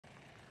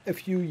A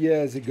few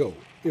years ago,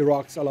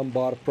 Iraq's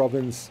Anbar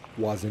province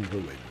was in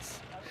ruins,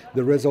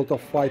 the result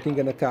of fighting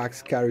and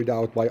attacks carried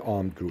out by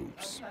armed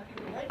groups.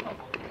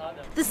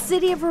 The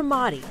city of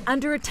Ramadi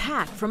under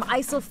attack from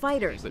ISIL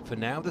fighters. But for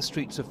now, the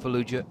streets of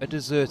Fallujah are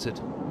deserted.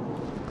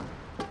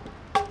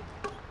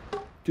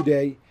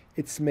 Today,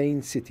 its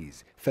main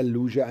cities,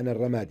 Fallujah and Al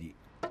Ramadi,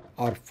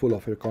 are full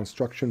of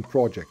reconstruction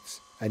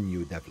projects and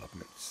new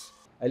developments.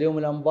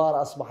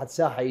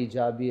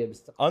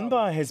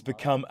 Anbar has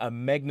become a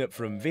magnet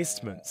for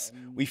investments.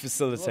 We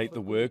facilitate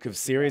the work of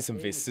serious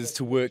investors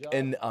to work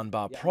in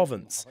Anbar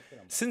province.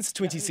 Since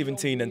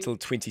 2017 until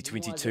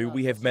 2022,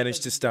 we have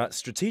managed to start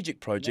strategic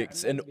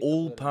projects in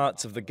all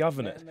parts of the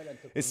governorate,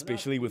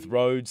 especially with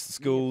roads,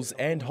 schools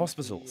and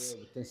hospitals.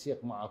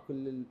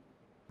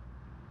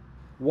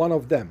 One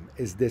of them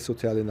is this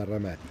hotel in Al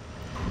Ramadi.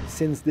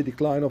 Since the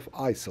decline of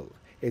ISIL,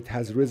 it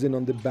has risen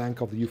on the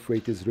bank of the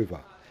Euphrates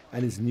River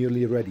and is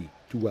nearly ready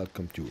to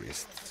welcome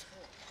tourists.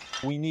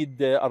 We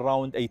need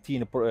around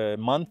 18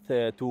 months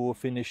to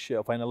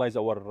finalize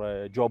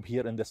our job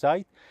here in the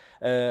site.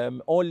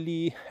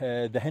 Only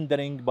the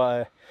hindering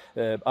by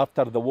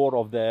after the war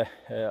of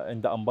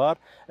in the Anbar,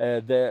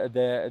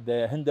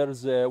 the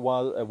hinders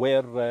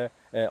were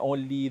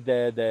only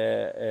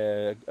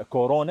the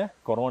corona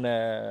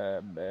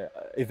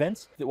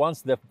events.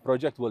 Once the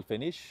project will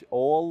finish,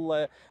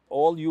 all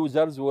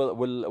users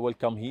will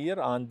come here,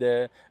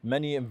 and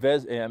many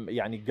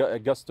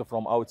guests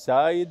from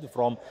outside,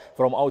 from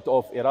out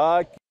of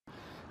Iraq.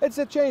 It's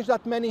a change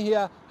that many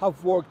here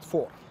have worked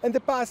for. In the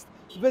past,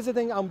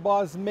 visiting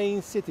Anbar's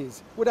main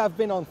cities would have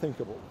been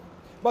unthinkable.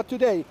 But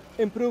today,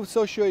 improved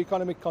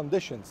socio-economic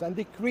conditions and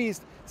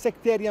decreased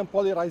sectarian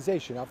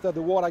polarization after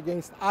the war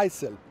against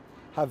ISIL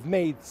have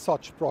made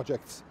such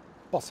projects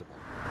possible.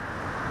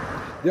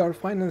 They are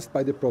financed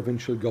by the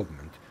provincial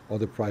government or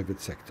the private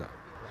sector.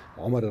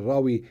 Omar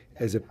Al-Rawi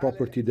is a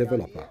property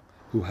developer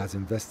who has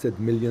invested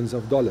millions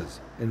of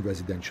dollars in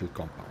residential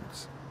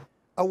compounds.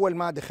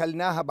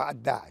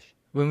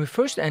 When we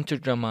first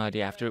entered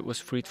Ramadi after it was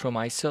freed from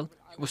ISIL,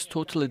 it was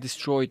totally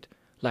destroyed,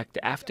 like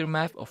the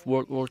aftermath of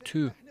World War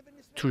II.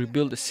 To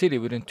rebuild a city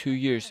within 2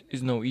 years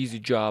is no easy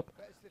job.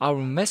 Our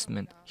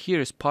investment here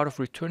is part of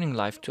returning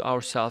life to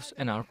ourselves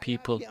and our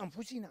people.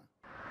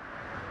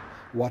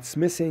 What's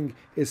missing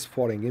is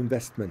foreign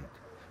investment.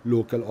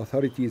 Local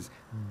authorities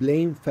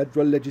blame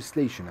federal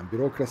legislation and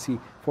bureaucracy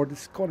for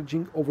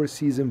discouraging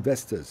overseas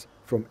investors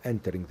from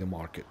entering the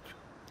market.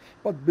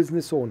 But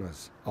business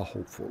owners are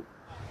hopeful.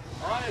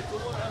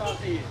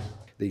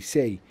 They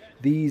say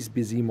these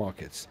busy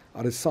markets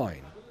are a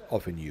sign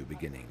of a new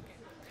beginning.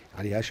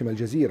 Hashem, Al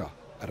Jazeera,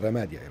 Al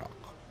Ramadi, Iraq.